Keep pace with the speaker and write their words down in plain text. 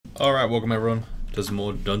Alright, welcome everyone to some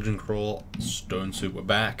more Dungeon Crawl Stone Soup. We're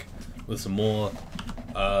back with some more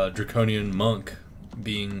Draconian monk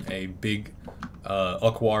being a big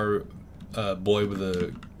Aquar boy with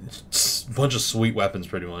a bunch of sweet weapons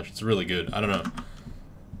pretty much. It's really good. I don't know.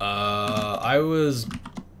 I was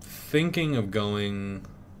thinking of going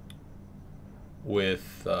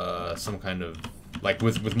with some kind of, like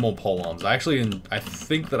with more polearms. I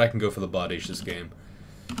think that I can go for the Bardish this game.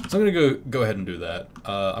 So I'm gonna go ahead and do that.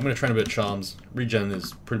 I'm gonna train a bit of charms. Regen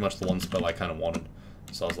is pretty much the one spell I kind of wanted.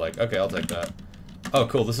 So I was like, okay, I'll take that. Oh,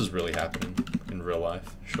 cool, this is really happening in real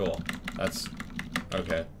life. Sure, that's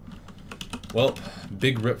okay. Well,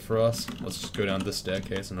 big rip for us. Let's just go down this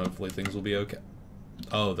staircase and hopefully things will be okay.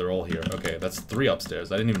 Oh, they're all here. Okay, that's 3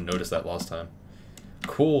 upstairs. I didn't even notice that last time.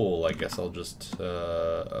 Cool, I guess I'll just,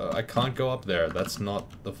 I can't go up there. That's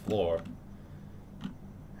not the floor.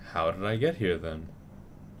 How did I get here then?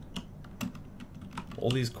 All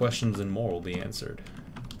these questions and more will be answered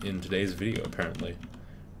in today's video, apparently.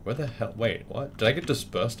 Where the hell? Wait, what? Did I get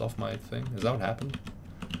dispersed off my thing? Is that what happened?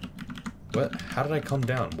 What? How did I come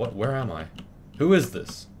down? What? Where am I? Who is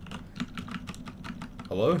this?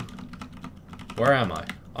 Hello? Where am I?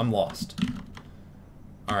 I'm lost.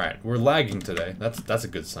 Alright, we're lagging today. That's a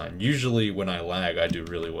good sign. Usually when I lag, I do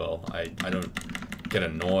really well. I don't get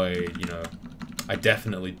annoyed, you know. I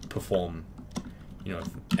definitely perform, you know,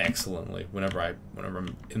 excellently whenever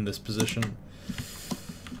I'm in this position.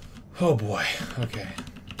 Oh boy. Okay.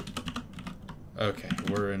 Okay,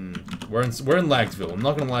 we're in Lagsville. I'm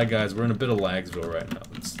not gonna lie, guys. We're in a bit of Lagsville right now.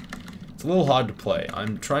 It's a little hard to play.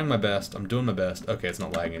 I'm trying my best. I'm doing my best. Okay, it's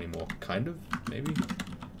not lagging anymore. Kind of, maybe.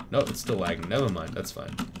 No, it's still lagging. Never mind. That's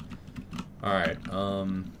fine. All right.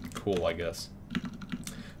 Cool, I guess.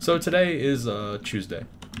 So today is Tuesday,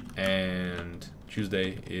 and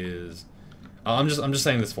Tuesday is. I'm just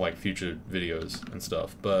saying this for like future videos and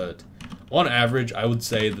stuff, but on average, I would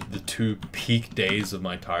say that the 2 peak days of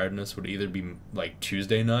my tiredness would either be like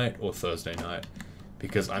Tuesday night or Thursday night,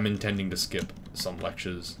 because I'm intending to skip some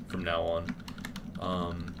lectures from now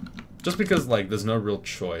on. Just because like there's no real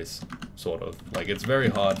choice, sort of. Like it's very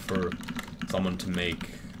hard for someone to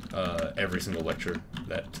make every single lecture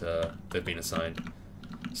that they've been assigned.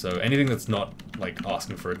 So anything that's not like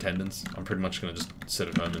asking for attendance, I'm pretty much gonna just sit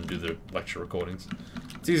at home and do the lecture recordings.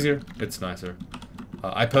 It's easier, it's nicer.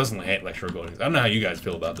 I personally hate lecture recordings. I don't know how you guys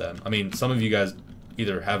feel about them. I mean, some of you guys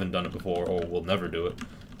either haven't done it before or will never do it,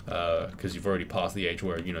 because you've already passed the age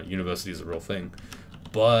where, you know, university is a real thing.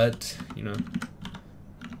 But, you know,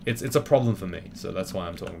 it's a problem for me, so that's why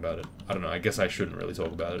I'm talking about it. I don't know, I guess I shouldn't really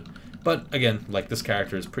talk about it. But again, like, this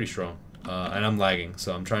character is pretty strong, and I'm lagging,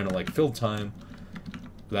 so I'm trying to like fill time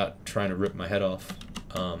without trying to rip my head off.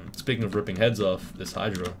 Speaking of ripping heads off, this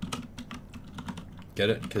Hydra. Get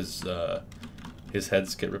it? Because his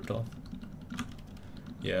heads get ripped off.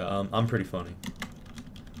 Yeah, I'm pretty funny.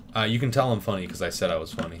 You can tell I'm funny because I said I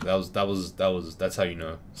was funny. That's how you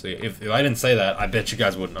know. So if I didn't say that, I bet you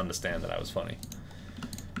guys wouldn't understand that I was funny.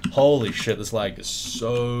 Holy shit, this lag is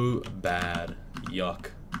so bad.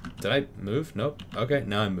 Yuck. Did I move? Nope. Okay,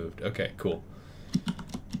 now I moved. Okay, cool.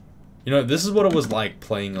 You know, this is what it was like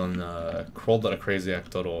playing on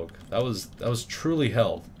crawl.crazyact.org. That was truly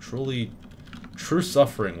hell. True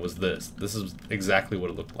suffering was this. This is exactly what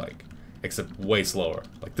it looked like, except way slower.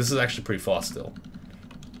 Like, this is actually pretty fast still.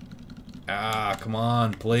 Ah, come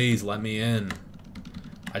on, please let me in.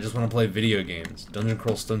 I just want to play video games. Dungeon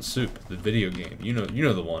Crawl Stone Soup, the video game. You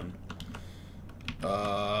know the one.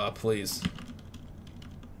 Please.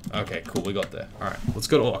 Okay, cool, we got there. Alright, let's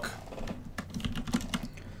go to Orc.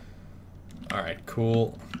 Alright,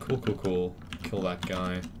 cool. Kill that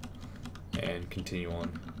guy. And continue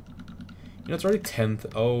on. You know, it's already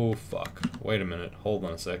 10th. Oh, fuck. Wait a minute. Hold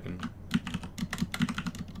on a second.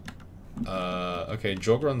 Okay,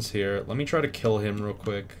 Jogrun's here. Let me try to kill him real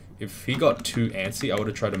quick. If he got too antsy, I would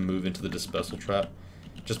have tried to move into the dispersal trap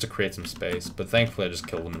just to create some space, but thankfully I just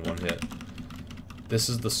killed him in 1 hit. This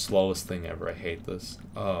is the slowest thing ever. I hate this.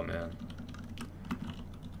 Oh, man.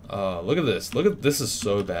 Look at this. This is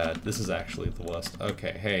so bad. This is actually the worst.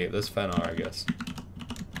 Okay, hey, there's Fanar, I guess.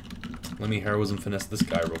 Let me heroism finesse this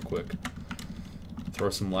guy real quick. Throw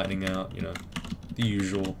some lightning out, you know, the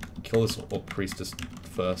usual. Kill this or priestess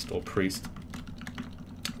first, or priest.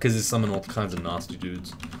 Because he's summoning all kinds of nasty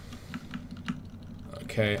dudes.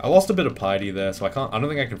 Okay, I lost a bit of piety there, so I don't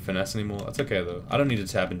think I can finesse anymore. That's okay though. I don't need to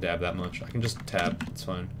tab and dab that much. I can just tab, it's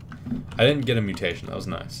fine. I didn't get a mutation, that was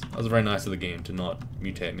nice. That was very nice of the game to not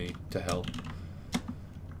mutate me to hell.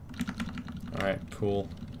 Alright, cool.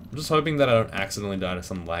 I'm just hoping that I don't accidentally die to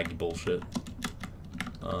some laggy bullshit.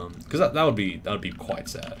 Because that would be quite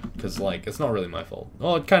sad. Because like it's not really my fault.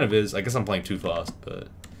 Well, it kind of is. I guess I'm playing too fast, but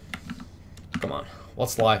come on.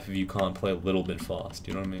 What's life if you can't play a little bit fast?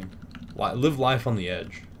 You know what I mean? Live life on the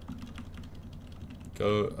edge.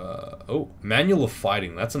 Go. Oh, manual of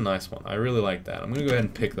fighting. That's a nice one. I really like that. I'm gonna go ahead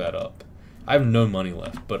and pick that up. I have no money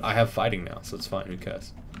left, but I have fighting now, so it's fine. Who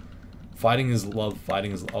cares? Fighting is love.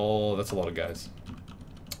 Fighting is... Oh, that's a lot of guys.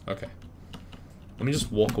 Okay. Let me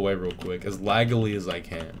just walk away real quick, as laggily as I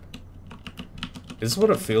can. Is this what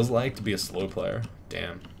it feels like to be a slow player?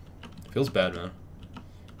 Damn. Feels bad, man.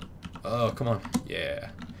 Oh, come on. Yeah.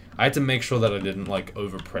 I had to make sure that I didn't, like,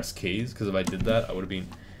 overpress keys, because if I did that, I would have been...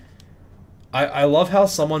 I love how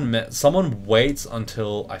someone waits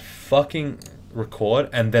until I fucking record,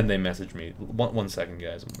 and then they message me. One second,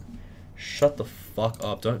 guys. Shut the fuck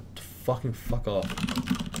up. Don't fucking fuck off.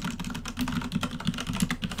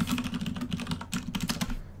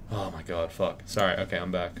 Oh my god, fuck. Sorry, okay,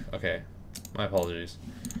 I'm back. Okay. My apologies.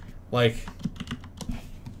 Like,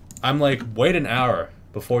 I'm like, wait an hour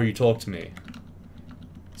before you talk to me.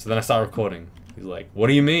 So then I start recording. He's like, what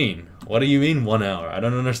do you mean? What do you mean 1 hour? I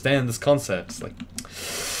don't understand this concept. It's like,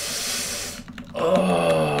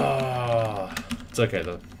 oh. It's okay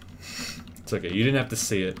though. It's okay. You didn't have to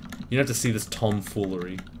see it. You didn't have to see this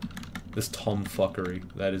tomfoolery. This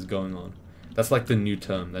tomfuckery that is going on. That's like the new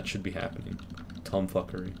term that should be happening.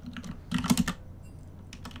 Tomfuckery.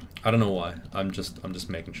 I don't know why. I'm just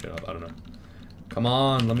making shit up. I don't know. Come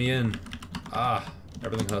on, let me in. Ah,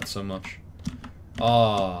 everything hurts so much.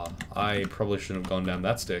 Ah, I probably shouldn't have gone down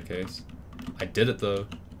that staircase. I did it though.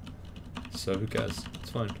 So who cares? It's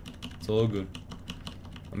fine. It's all good.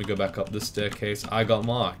 Let me go back up this staircase. I got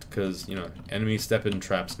marked because, you know, enemies step in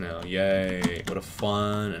traps now. Yay. What a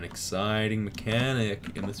fun and exciting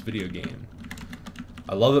mechanic in this video game.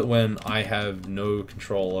 I love it when I have no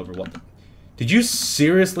control over what the... Did you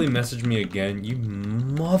seriously message me again? You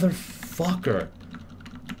motherfucker.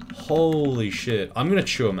 Holy shit. I'm gonna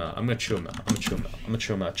chew him out. I'm gonna chew him out. I'm gonna chew him out. I'm gonna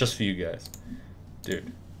chew him out just for you guys.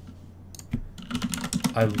 Dude.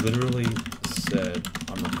 I literally said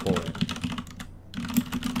I'm recording.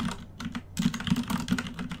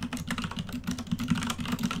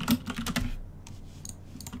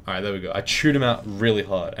 Alright, there we go. I chewed him out really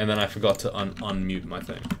hard, and then I forgot to unmute my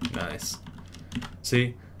thing. Nice.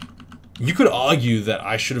 See? You could argue that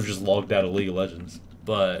I should have just logged out of League of Legends,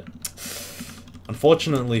 but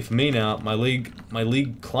unfortunately for me now, my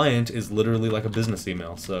league client is literally like a business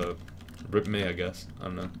email, so rip me, I guess. I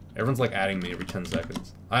don't know. Everyone's like adding me every 10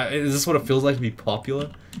 seconds. Is this what it feels like to be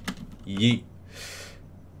popular? Yeet.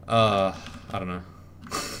 I don't know.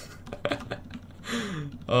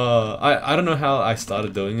 I don't know how I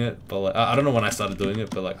started doing it, but like, I don't know when I started doing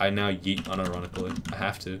it, but like I now yeet unironically. I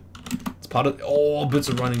have to. It's part of... Oh, bits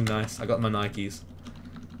of running, nice. I got my Nikes.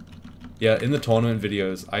 Yeah, in the tournament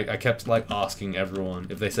videos, I kept like asking everyone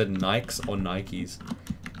if they said Nikes or Nikes.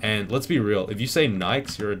 And let's be real, if you say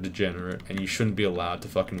Nikes, you're a degenerate, and you shouldn't be allowed to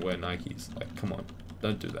fucking wear Nikes. Like, come on,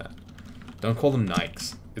 don't do that. Don't call them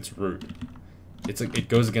Nikes. It's rude. It's like, it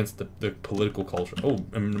goes against the political culture. Oh,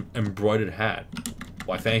 embroidered hat.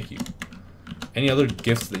 Why, thank you. Any other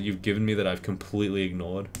gifts that you've given me that I've completely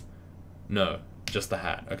ignored? No, just the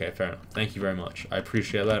hat. Okay, fair enough. Thank you very much. I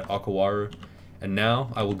appreciate that, Akawaru. And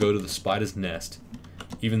now I will go to the spider's nest,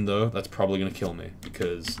 even though that's probably going to kill me,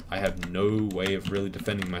 because I have no way of really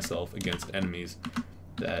defending myself against enemies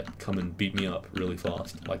that come and beat me up really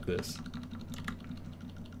fast, like this.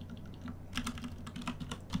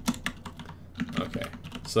 Okay,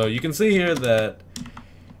 so you can see here that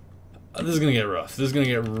this is going to get rough. This is going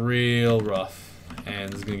to get real rough,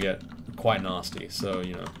 and this is going to get quite nasty, so,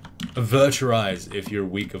 you know, avert your eyes if you're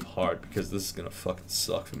weak of heart, because this is going to fucking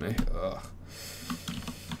suck for me. Ugh.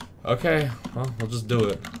 Okay, well, we'll just do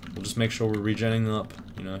it. We'll just make sure we're regenning up,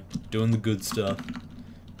 you know, doing the good stuff.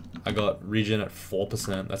 I got regen at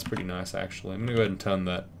 4%. That's pretty nice, actually. I'm gonna go ahead and turn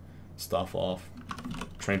that stuff off.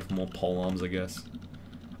 Train for more polearms, I guess.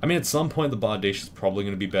 I mean, at some point, the Bardiche is probably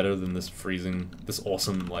gonna be better than this this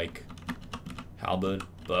awesome, like, halberd,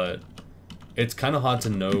 but it's kind of hard to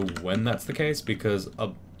know when that's the case, because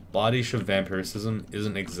a Bardiche of Vampiricism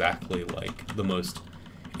isn't exactly, like, the most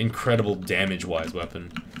incredible damage-wise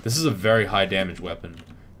weapon. This is a very high damage weapon.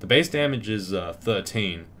 The base damage is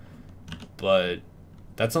 13, but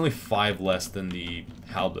that's only 5 less than the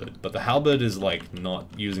halberd. But the halberd is like not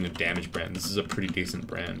using a damage brand. This is a pretty decent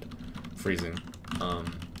brand, freezing.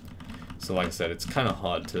 So like I said, it's kind of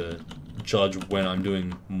hard to judge when I'm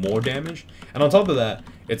doing more damage. And on top of that,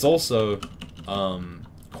 it's also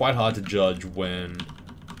quite hard to judge when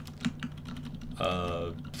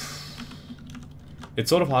it's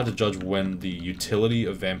sort of hard to judge when the utility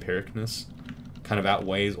of vampiricness kind of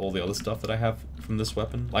outweighs all the other stuff that I have from this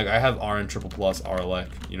weapon. Like, I have RN triple plus, RLEC,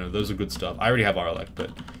 you know, those are good stuff. I already have RLEC, but,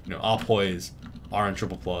 you know, Poise, RN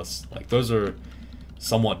triple plus, like, those are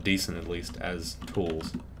somewhat decent, at least, as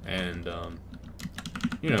tools. And,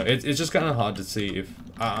 you know, it's just kind of hard to see if...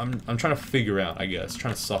 I'm trying to figure out, I guess,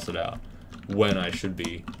 trying to suss it out, when I should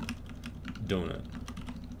be doing it.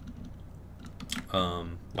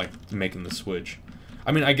 Like, making the switch.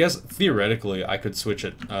 I mean, I guess, theoretically, I could switch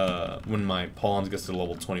it, when my Polons gets to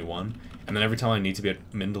level 21, and then every time I need to be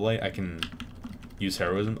at min delay, I can use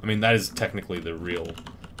Heroism. I mean, that is technically the real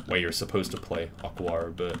way you're supposed to play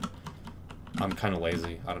Aquara, but I'm kind of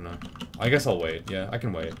lazy. I don't know. I guess I'll wait. Yeah, I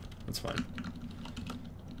can wait. That's fine.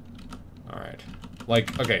 Alright.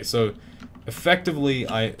 Like, okay, so, effectively,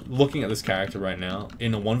 looking at this character right now,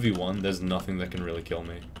 in a 1v1, there's nothing that can really kill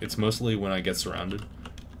me. It's mostly when I get surrounded.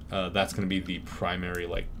 That's going to be the primary,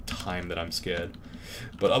 like, time that I'm scared.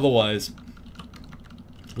 But otherwise,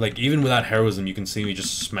 like, even without Heroism, you can see me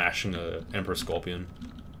just smashing a Emperor Scorpion.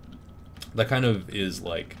 That kind of is,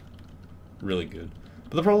 like, really good.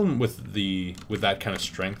 But the problem with that kind of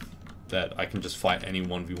strength, that I can just fight any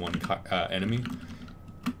 1v1 enemy,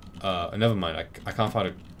 never mind, I can't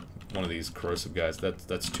fight one of these corrosive guys.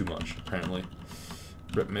 That's too much, apparently.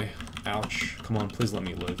 Rip me. Ouch. Come on, please let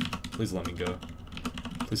me live. Please let me go.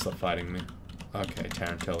 Please stop fighting me. Okay,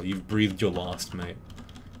 Tarantella, you've breathed your last, mate.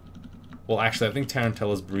 Well, actually, I think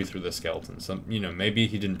Tarantella's breathed through the skeleton. So, you know, maybe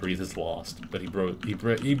he didn't breathe his last, but he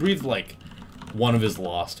breathed like one of his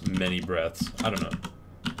last many breaths. I don't know.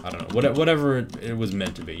 Whatever it was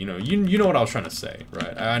meant to be. You know, you know what I was trying to say,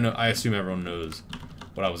 right? I assume everyone knows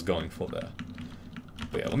what I was going for there.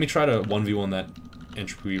 But yeah, let me try to 1v1 that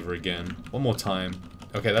Entropy Weaver again. One more time.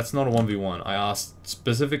 Okay, that's not a 1v1. I asked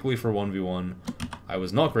specifically for 1v1. I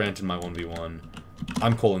was not granted my 1v1.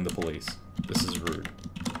 I'm calling the police. This is rude.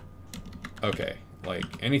 Okay, like,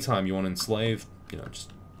 anytime you want to enslave,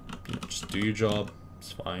 just do your job.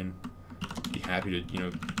 It's fine. Be happy to, you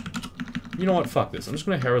know what, fuck this. I'm just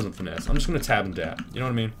gonna Heroism Finesse. I'm just gonna tab and dab. You know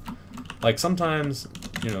what I mean? Like, sometimes,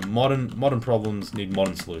 modern problems need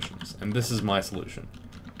modern solutions. And this is my solution.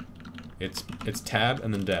 It's tab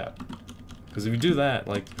and then dab. Because if you do that,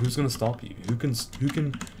 like, who's gonna stop you?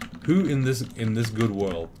 Who in this good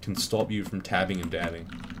world can stop you from tabbing and dabbing?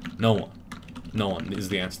 No one. No one is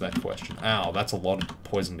the answer to that question. Ow, that's a lot of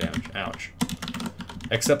poison damage. Ouch.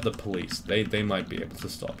 Except the police. They might be able to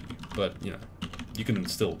stop you. But, you can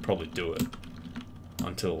still probably do it.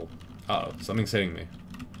 Until... Uh-oh, something's hitting me.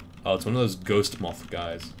 Oh, it's one of those ghost moth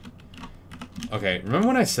guys. Okay, remember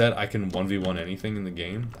when I said I can 1v1 anything in the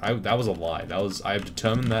game? That was a lie. I have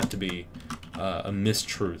determined that to be a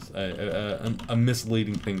mistruth. A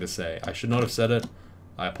misleading thing to say. I should not have said it.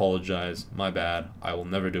 I apologize. My bad. I will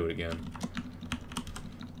never do it again.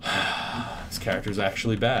 This character's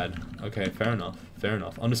actually bad. Okay, fair enough. Fair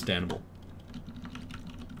enough. Understandable.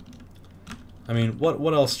 I mean,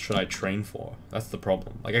 what else should I train for? That's the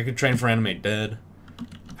problem. Like, I could train for Animate Dead.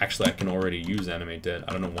 Actually, I can already use Animate Dead.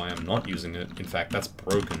 I don't know why I'm not using it. In fact, that's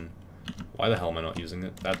broken. Why the hell am I not using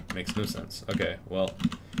it? That makes no sense. Okay, well,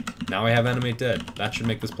 now I have Animate Dead. That should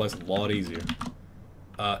make this place a lot easier.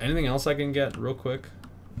 Anything else I can get real quick?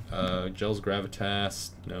 Gel's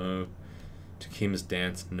Gravitas, no. Takima's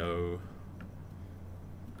Dance, no.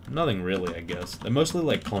 Nothing really, I guess. They're mostly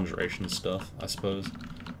like conjuration stuff, I suppose.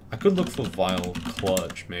 I could look for Vile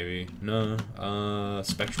Clutch, maybe. No.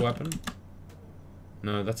 Spectral Weapon?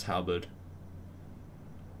 No, that's Halberd.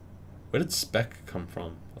 Where did Spec come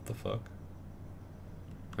from? What the fuck?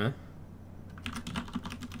 Huh?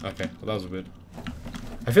 Okay, well that was weird.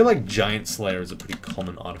 I feel like Giant Slayer is a pretty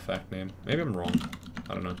common artifact name. Maybe I'm wrong.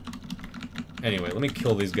 I don't know. Anyway, let me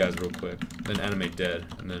kill these guys real quick. Then Animate Dead,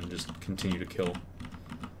 and then just continue to kill.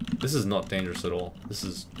 This is not dangerous at all. This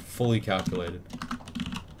is fully calculated.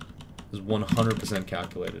 This is 100%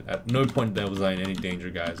 calculated. At no point there was I in any danger,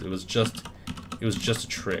 guys. It was just a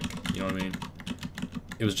trick, you know what I mean?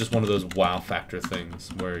 It was just one of those wow factor things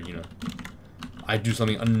where, I do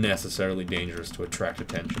something unnecessarily dangerous to attract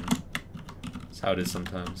attention. That's how it is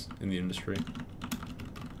sometimes in the industry.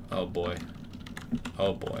 Oh boy.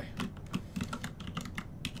 Oh boy.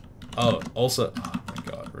 Oh, also, oh my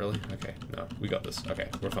god, really? Okay, no, we got this. Okay,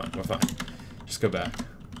 we're fine, we're fine. Just go back.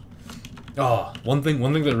 Oh, one thing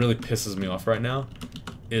that really pisses me off right now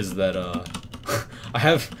is that, I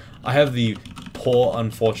have the poor,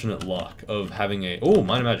 unfortunate luck of having a... Oh,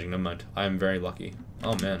 Minor Magic, never mind. I am very lucky.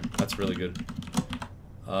 Oh, man, that's really good.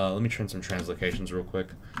 Let me train some translocations real quick.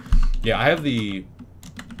 Yeah, I have the...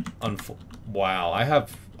 Wow, I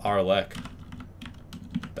have Arlek.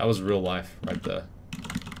 That was real life right there.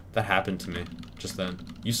 That happened to me just then.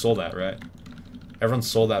 You saw that, right? Everyone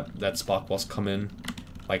saw that spark boss come in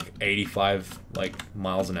like 85 like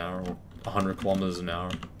miles an hour or 100 kilometers an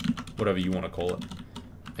hour, whatever you want to call it,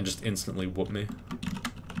 and just instantly whoop me.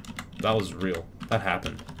 That was real. That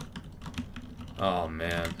happened. Oh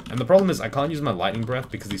man. And the problem is I can't use my lightning breath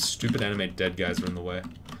because these stupid anime dead guys are in the way.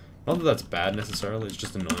 Not that that's bad necessarily, it's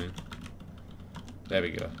just annoying. There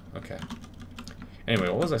we go. Okay. Anyway,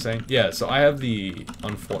 what was I saying? Yeah, so I have the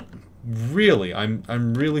really,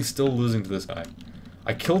 I'm really still losing to this guy.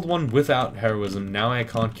 I killed one without heroism, now I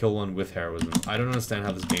can't kill one with heroism. I don't understand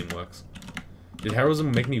how this game works. Did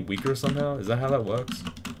heroism make me weaker somehow? Is that how that works?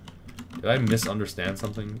 Did I misunderstand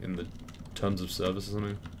something in the terms of service or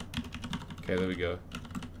something? Okay, there we go.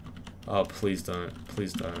 Oh, please don't.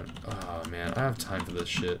 Please don't. Oh, man. I have time for this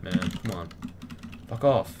shit, man. Come on. Fuck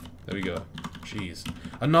off. There we go. Jeez.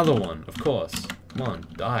 Another one, of course. Come on,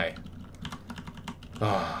 die.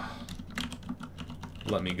 Ah.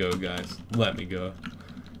 Let me go, guys. Let me go.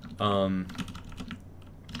 I'm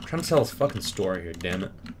trying to tell this fucking story here, damn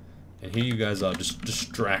it. And here you guys are, just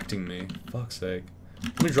distracting me. Fuck's sake.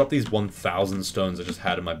 Let me drop these 1,000 stones I just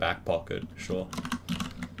had in my back pocket. Sure.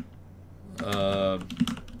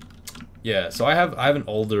 Yeah, so I have an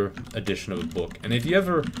older edition of a book, and if you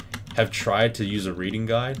ever have tried to use a reading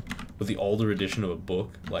guide with the older edition of a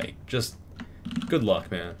book, like, just good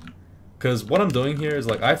luck, man. Because what I'm doing here is,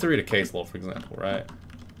 like, I have to read a case law, for example, right?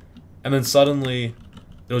 And then suddenly,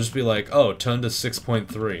 it'll just be like, oh, turn to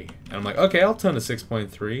 6.3. And I'm like, okay, I'll turn to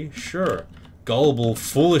 6.3, sure. Gullible,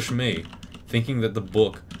 foolish me, thinking that the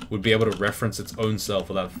book would be able to reference its own self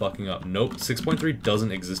without fucking up. Nope, 6.3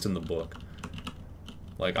 doesn't exist in the book.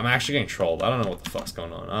 Like, I'm actually getting trolled. I don't know what the fuck's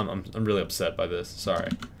going on. I'm really upset by this. Sorry.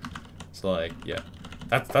 So, like, yeah.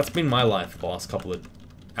 That's been my life for the last couple of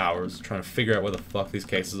hours, trying to figure out where the fuck these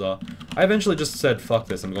cases are. I eventually just said, fuck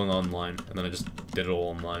this, I'm going online. And then I just did it all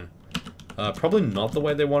online. Probably not the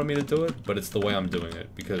way they wanted me to do it, but it's the way I'm doing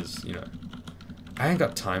it. Because, you know, I ain't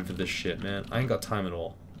got time for this shit, man. I ain't got time at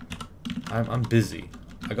all. I'm busy.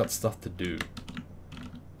 I got stuff to do.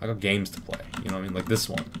 I got games to play, you know what I mean? Like this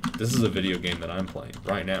one. This is a video game that I'm playing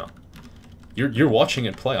right now. You're watching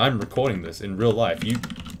it play. I'm recording this in real life.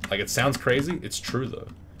 Like, it sounds crazy. It's true, though.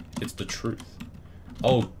 It's the truth.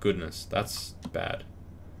 Oh, goodness. That's bad.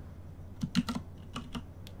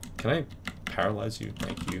 Can I paralyze you?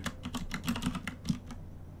 Thank you.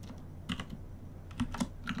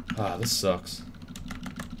 Ah, this sucks.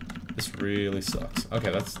 This really sucks.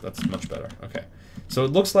 Okay, that's much better. Okay. So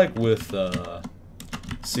it looks like with,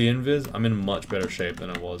 C-Invis, I'm in much better shape than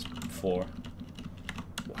I was before.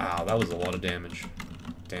 Wow, that was a lot of damage.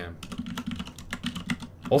 Damn.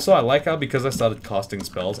 Also, I like how because I started casting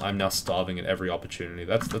spells, I'm now starving at every opportunity.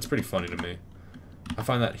 That's pretty funny to me. I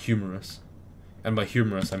find that humorous. And by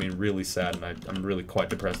humorous, I mean really sad, and I'm really quite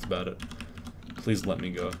depressed about it. Please let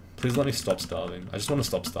me go. Please let me stop starving. I just want to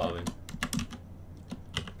stop starving.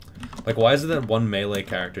 Like, why is it that one melee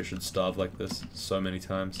character should starve like this so many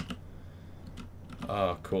times?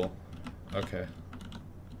 Oh, cool. Okay.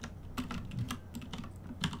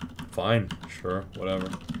 Fine. Sure. Whatever.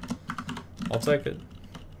 I'll take it.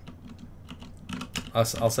 I'll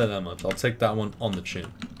say that much. I'll take that one on the chin.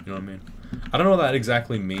 You know what I mean? I don't know what that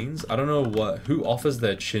exactly means. I don't know who offers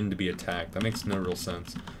their chin to be attacked. That makes no real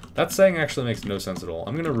sense. That saying actually makes no sense at all.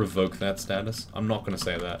 I'm going to revoke that status. I'm not going to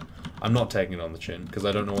say that. I'm not taking it on the chin, because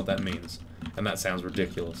I don't know what that means. And that sounds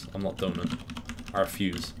ridiculous. I'm not doing it. I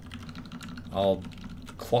refuse. I'll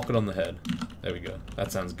clock it on the head. There we go.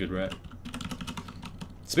 That sounds good, right?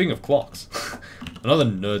 Speaking of clocks, another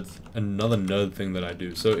nerd thing that I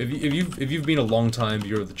do. So if you've been a long time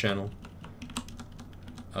viewer of the channel,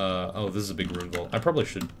 oh, this is a big rune vault. I probably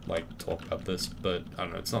should like talk about this, but I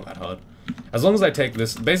don't know. It's not that hard. As long as I take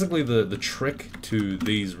this, basically the trick to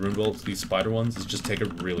these rune vaults, these spider ones, is just take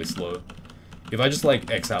it really slow. If I just like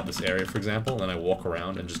X out this area, for example, and then I walk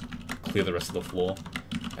around and just clear the rest of the floor,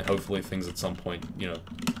 and hopefully things at some point, you know,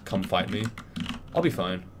 come fight me, I'll be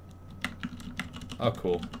fine. Oh,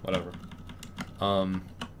 cool. Whatever.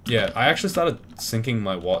 Yeah, I actually started syncing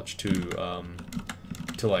my watch to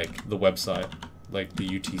like the website, like the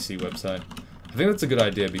UTC website. I think that's a good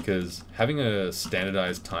idea because having a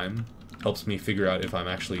standardized time helps me figure out if I'm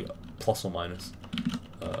actually plus or minus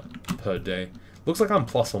per day. Looks like I'm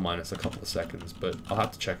plus or minus a couple of seconds, but I'll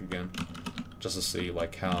have to check again just to see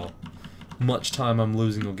like how much time I'm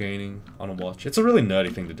losing or gaining on a watch. It's a really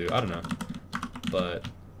nerdy thing to do. I don't know, but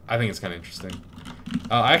I think it's kind of interesting.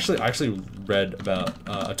 I actually read about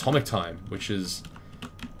atomic time, which is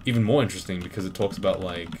even more interesting because it talks about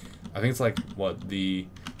like, I think it's like what the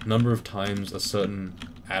number of times a certain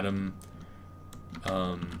atom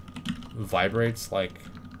vibrates like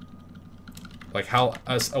how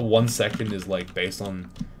a 1 second is like based on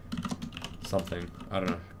something. I don't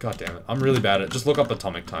know. God damn it. I'm really bad at it. Just look up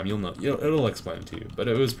atomic time. You'll know. It'll explain it to you. But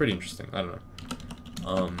it was pretty interesting. I don't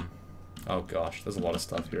know. Oh gosh, there's a lot of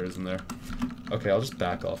stuff here, isn't there? Okay, I'll just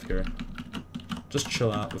back off here. Just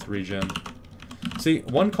chill out with regen. See,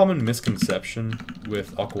 one common misconception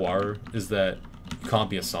with Aquaru is that you can't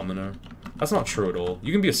be a summoner. That's not true at all.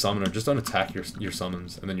 You can be a summoner, just don't attack your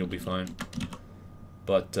summons, and then you'll be fine.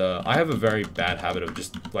 But I have a very bad habit of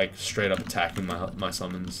just like straight up attacking my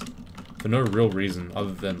summons for no real reason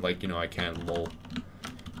other than like, you know, I can, lol.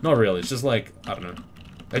 Not really. It's just like, I don't know.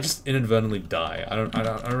 I just inadvertently die. I don't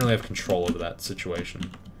really have control over that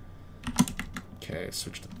situation. Okay,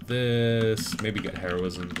 switch to this. Maybe get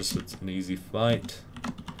heroism just so it's an easy fight.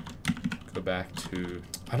 Go back to...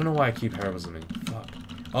 I don't know why I keep heroisming. Fuck.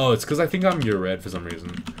 Oh, it's because I think I'm red for some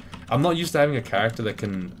reason. I'm not used to having a character that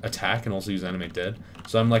can attack and also use animate dead.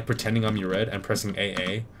 So I'm like pretending I'm red and pressing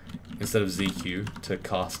AA instead of ZQ to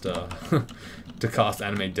cast to cast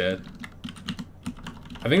animate dead.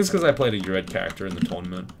 I think it's because I played a red character in the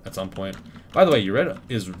tournament at some point. By the way, red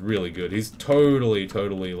is really good. He's totally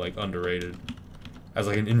like underrated as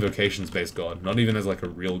like an invocations-based god, not even as like a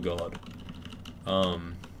real god. I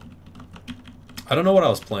don't know what I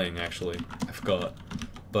was playing actually. I forgot,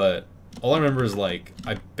 but all I remember is like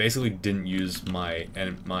I basically didn't use my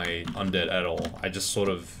undead at all. I just sort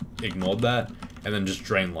of ignored that and then just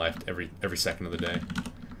drained life every second of the day.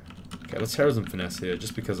 Okay, let's heroism finesse here,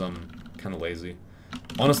 just because I'm kind of lazy.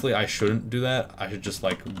 Honestly, I shouldn't do that. I should just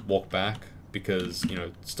like walk back because, you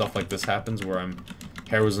know, stuff like this happens where I'm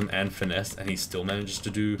heroism and finesse and he still manages to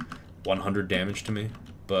do 100 damage to me.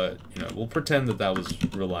 But, you know, we'll pretend that that was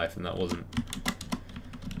real life and that wasn't.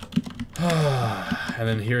 And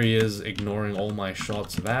then here he is ignoring all my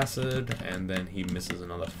shots of acid, and then he misses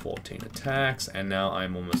another 14 attacks, and now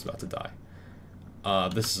I'm almost about to die.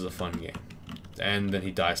 This is a fun game. And then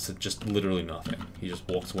he dies to just literally nothing. He just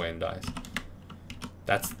walks away and dies.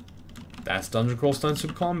 That's Dungeon Crawl Stone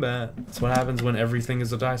Super Combat. That's what happens when everything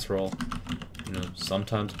is a dice roll. You know,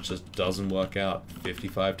 sometimes it just doesn't work out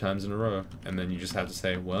 55 times in a row, and then you just have to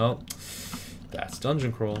say, well, that's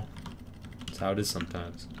Dungeon Crawl. That's how it is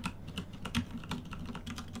sometimes.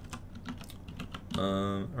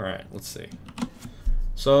 Alright, let's see.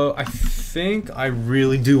 So, I think I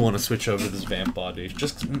really do want to switch over to this Vamp Body.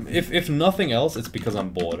 Just, if nothing else, it's because I'm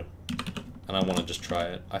bored. And I want to just try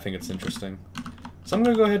it. I think it's interesting. So I'm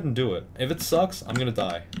going to go ahead and do it. If it sucks, I'm going to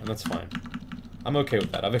die. And that's fine. I'm okay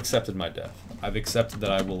with that. I've accepted my death. I've accepted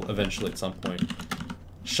that I will eventually, at some point,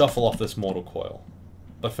 shuffle off this mortal coil.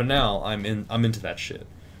 But for now, I'm into that shit.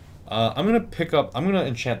 I'm going to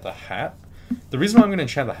enchant the hat. The reason why I'm going to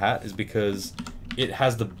enchant the hat is because it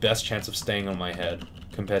has the best chance of staying on my head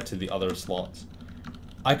compared to the other slots.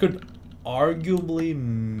 I could arguably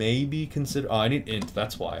maybe consider... Oh, I need int,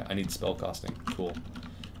 that's why. I need spellcasting. Cool.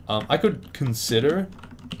 I could consider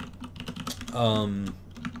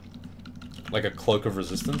like a Cloak of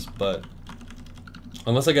Resistance, but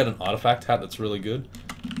unless I get an artifact hat that's really good,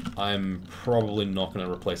 I'm probably not going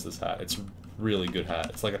to replace this hat. It's a really good hat.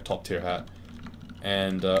 It's like a top tier hat.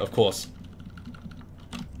 And of course,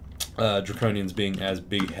 Draconians being as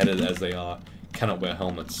big-headed as they are cannot wear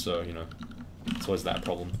helmets, so, you know, it's always that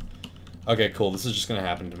problem. Okay, cool, this is just gonna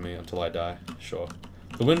happen to me until I die, sure.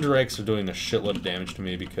 The Wind Rakes are doing a shitload of damage to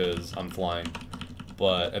me because I'm flying,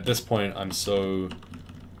 but at this point I'm so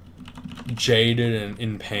jaded and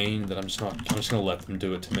in pain that I'm just gonna let them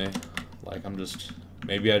do it to me. Like,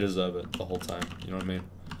 maybe I deserve it the whole time, you know what I mean?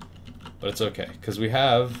 But it's okay, because we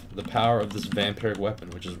have the power of this vampiric weapon,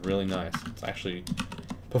 which is really nice. It's actually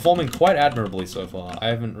performing quite admirably so far. I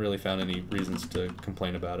haven't really found any reasons to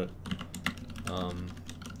complain about it.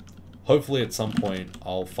 Hopefully at some point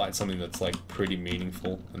I'll fight something that's like pretty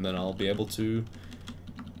meaningful, and then I'll be able to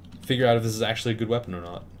figure out if this is actually a good weapon or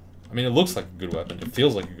not. I mean, it looks like a good weapon. It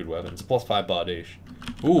feels like a good weapon. It's a +5 Bardish.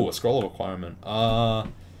 Ooh, a Scroll of Acquirement.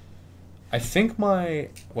 I think my...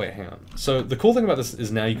 Wait, hang on. So the cool thing about this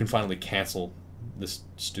is now you can finally cancel this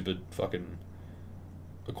stupid fucking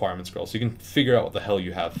acquirement scroll. So you can figure out what the hell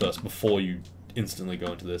you have first before you instantly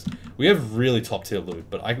go into this. We have really top tier loot,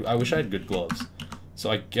 but I wish I had good gloves. So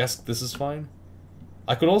I guess this is fine.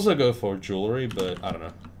 I could also go for jewelry, but I don't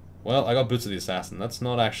know. Well, I got Boots of the Assassin. That's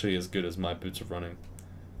not actually as good as my Boots of Running.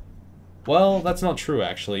 Well, that's not true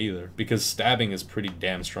actually either, because stabbing is pretty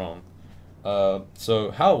damn strong.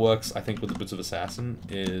 So how it works, I think, with the Boots of Assassin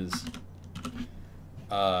is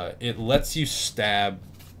it lets you stab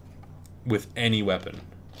with any weapon.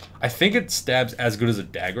 I think it stabs as good as a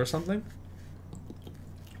dagger or something.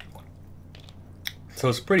 So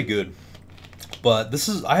it's pretty good. But this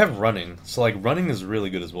is, I have running, so like running is really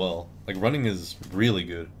good as well. Like running is really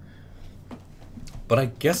good. But I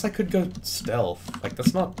guess I could go stealth. Like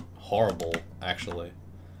that's not horrible, actually.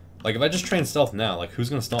 Like if I just train stealth now, like who's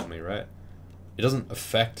gonna stop me, right? It doesn't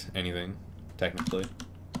affect anything, technically.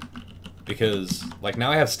 Because, like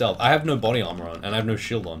now I have stealth. I have no body armor on, and I have no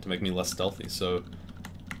shield on to make me less stealthy, so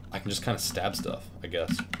I can just kind of stab stuff, I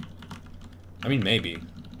guess. I mean, maybe.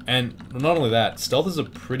 And not only that, stealth is a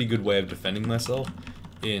pretty good way of defending myself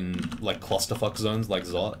in like clusterfuck zones like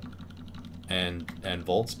Zot and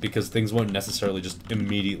vaults, because things won't necessarily just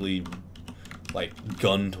immediately like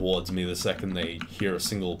gun towards me the second they hear a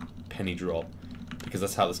single penny drop, because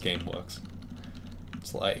that's how this game works.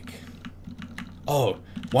 It's like, oh,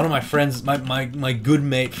 one of my friends, my good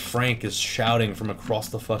mate Frank is shouting from across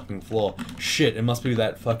the fucking floor. Shit, it must be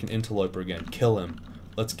that fucking interloper again. Kill him.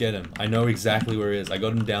 Let's get him. I know exactly where he is. I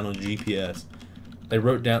got him down on GPS. They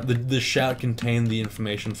wrote down, the shout contained the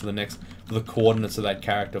information for the coordinates of that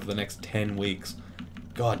character for the next 10 weeks.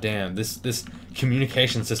 God damn, this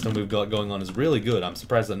communication system we've got going on is really good. I'm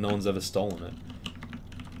surprised that no one's ever stolen it.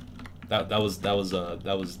 That was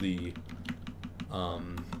the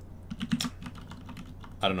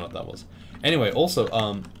I don't know what that was. Anyway,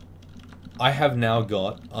 also, I have now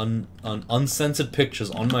got uncensored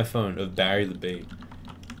pictures on my phone of Barry the Bee.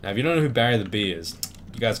 Now, if you don't know who Barry the Bee is,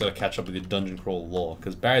 you guys gotta catch up with your dungeon crawl lore,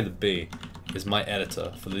 because Barry the Bee is my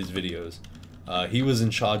editor for these videos. He was in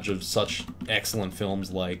charge of such excellent films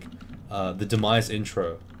like the Demise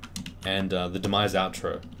intro and the Demise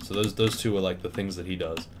outro. So those two are like the things that he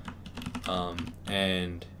does.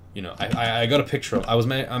 And you know, I got a picture of.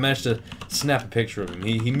 I managed to snap a picture of him.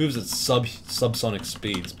 He moves at subsonic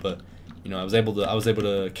speeds, but you know, I was able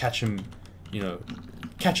to catch him, you know,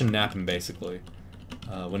 catch and nap him basically.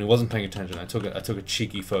 When he wasn't paying attention, I took a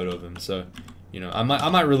cheeky photo of him. So, you know, I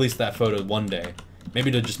might release that photo one day,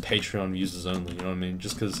 maybe to just Patreon users only. You know what I mean?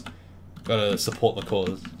 Just because, gotta support the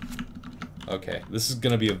cause. Okay, this is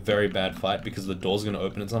gonna be a very bad fight because the door's gonna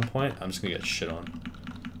open at some point. I'm just gonna get shit on.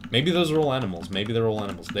 Maybe those are all animals. Maybe they're all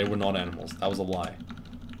animals. They were not animals. That was a lie.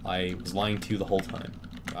 I was lying to you the whole time.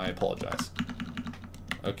 I apologize.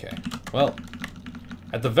 Okay. Well,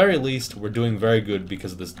 at the very least, we're doing very good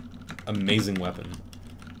because of this amazing weapon.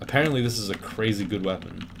 Apparently, this is a crazy good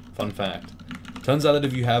weapon. Fun fact. Turns out that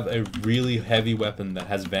if you have a really heavy weapon that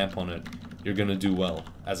has vamp on it, you're gonna do well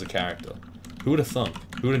as a character. Who would have thunk?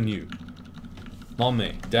 Who would have knew? Not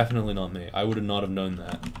me. Definitely not me. I would not have known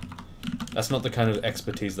that. That's not the kind of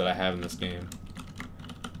expertise that I have in this game.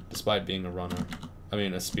 Despite being a runner. I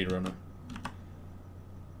mean, a speedrunner.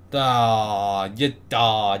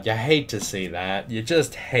 You hate to see that. You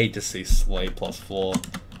just hate to see Slay +4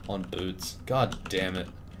 on boots. God damn it.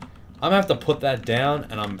 I'm gonna have to put that down,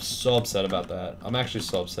 and I'm so upset about that. I'm actually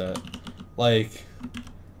so upset. Like,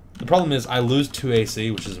 the problem is I lose 2 AC,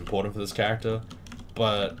 which is important for this character,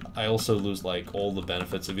 but I also lose, like, all the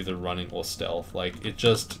benefits of either running or stealth. Like, it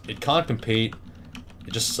can't compete.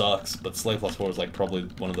 It just sucks, but Slay +4 is, like, probably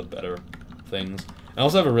one of the better things. I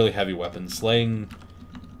also have a really heavy weapon. Slaying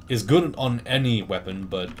is good on any weapon,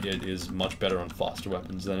 but it is much better on faster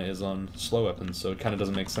weapons than it is on slow weapons, so it kind of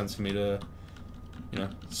doesn't make sense for me to, you know,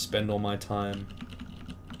 spend all my time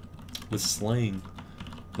with slaying.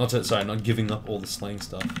 Not giving up all the slaying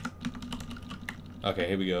stuff. Okay,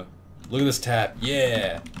 here we go. Look at this tap.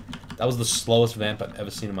 Yeah! That was the slowest vamp I've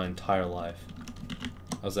ever seen in my entire life.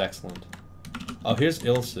 That was excellent. Oh, here's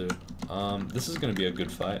Ilsu. This is going to be a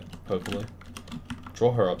good fight, hopefully.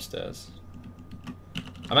 Draw her upstairs.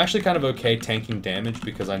 I'm actually kind of okay tanking damage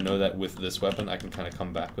because I know that with this weapon I can kind of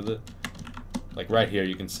come back with it. Like right here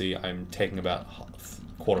you can see I'm taking about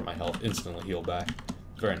a quarter of my health, instantly heal back.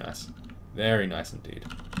 Very nice. Very nice indeed.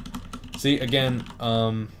 See, again,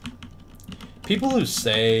 people who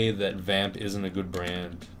say that Vamp isn't a good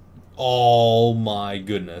brand, oh my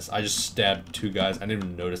goodness, I just stabbed 2 guys. I didn't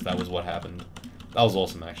even notice that was what happened. That was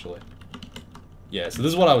awesome, actually. Yeah, so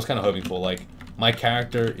this is what I was kind of hoping for. Like, my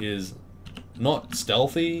character is not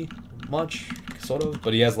stealthy much, sort of,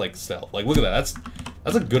 but he has, like, stealth. Like, look at that.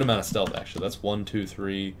 That's a good amount of stealth, actually. That's 1, 2,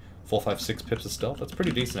 3, 4, 5, 6 pips of stealth. That's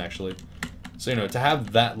pretty decent, actually. So, you know, to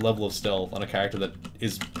have that level of stealth on a character that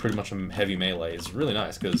is pretty much a heavy melee is really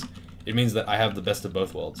nice, because it means that I have the best of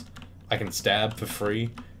both worlds. I can stab for free.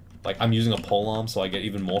 Like, I'm using a polearm, so I get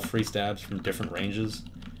even more free stabs from different ranges.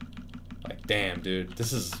 Like, damn, dude.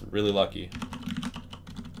 This is really lucky.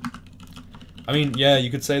 I mean, yeah,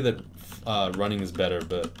 you could say that running is better,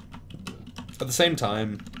 but at the same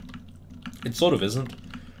time, it sort of isn't.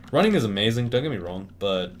 Running is amazing, don't get me wrong,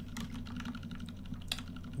 but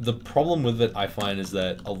the problem with it, I find, is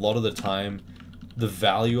that a lot of the time, the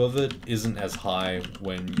value of it isn't as high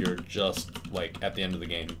when you're just, like, at the end of the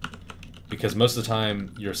game. Because most of the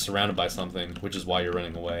time, you're surrounded by something, which is why you're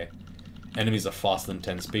running away. Enemies are faster than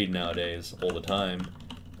 10 speed nowadays, all the time.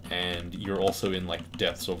 And you're also in, like,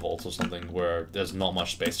 depths or vaults or something where there's not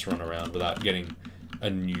much space to run around without getting a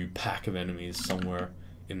new pack of enemies somewhere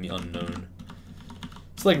in the unknown.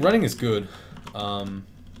 So, like, running is good.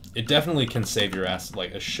 It definitely can save your ass,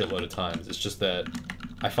 like, a shitload of times. It's just that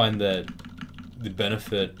I find that the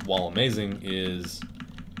benefit, while amazing, is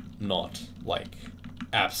not, like,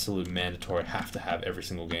 absolute mandatory have to have every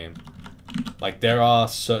single game. Like, there are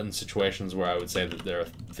certain situations where I would say that there are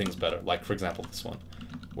things better. Like, for example, this one,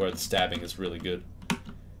 where the stabbing is really good.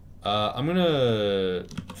 I'm gonna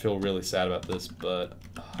feel really sad about this, but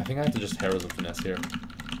I think I have to just Heroes of Finesse here.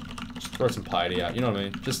 Just throw some piety out, you know what I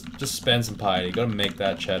mean? Just spend some piety, gotta make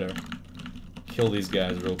that cheddar. Kill these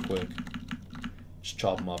guys real quick. Just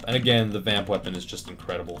chop them up. And again, the vamp weapon is just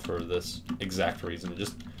incredible for this exact reason. It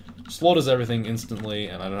just slaughters everything instantly,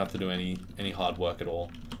 and I don't have to do any hard work at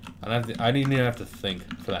all. I didn't even have to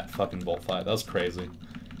think for that fucking bolt fight. That was crazy.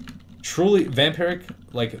 Truly, vampiric,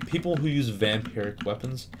 like, people who use vampiric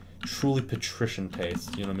weapons, truly patrician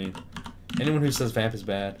taste, you know what I mean? Anyone who says vamp is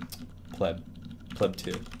bad, pleb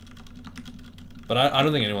tier. But I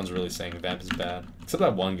don't think anyone's really saying vamp is bad. Except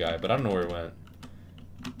that one guy, but I don't know where he went.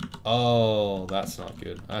 Oh, that's not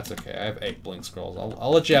good. That's okay. I have 8 blink scrolls.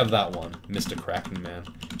 I'll let you have that one, Mr. Kraken Man.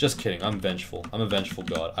 Just kidding. I'm vengeful. I'm a vengeful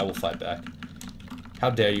god. I will fight back. How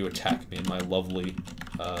dare you attack me in my lovely...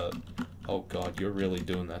 Oh god, you're really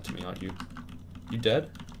doing that to me, aren't you? You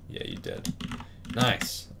dead? Yeah, you dead.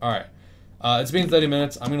 Nice. Alright. It's been 30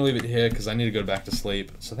 minutes. I'm going to leave it here because I need to go back to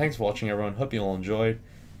sleep. So thanks for watching, everyone. Hope you all enjoyed,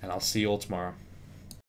 and I'll see you all tomorrow.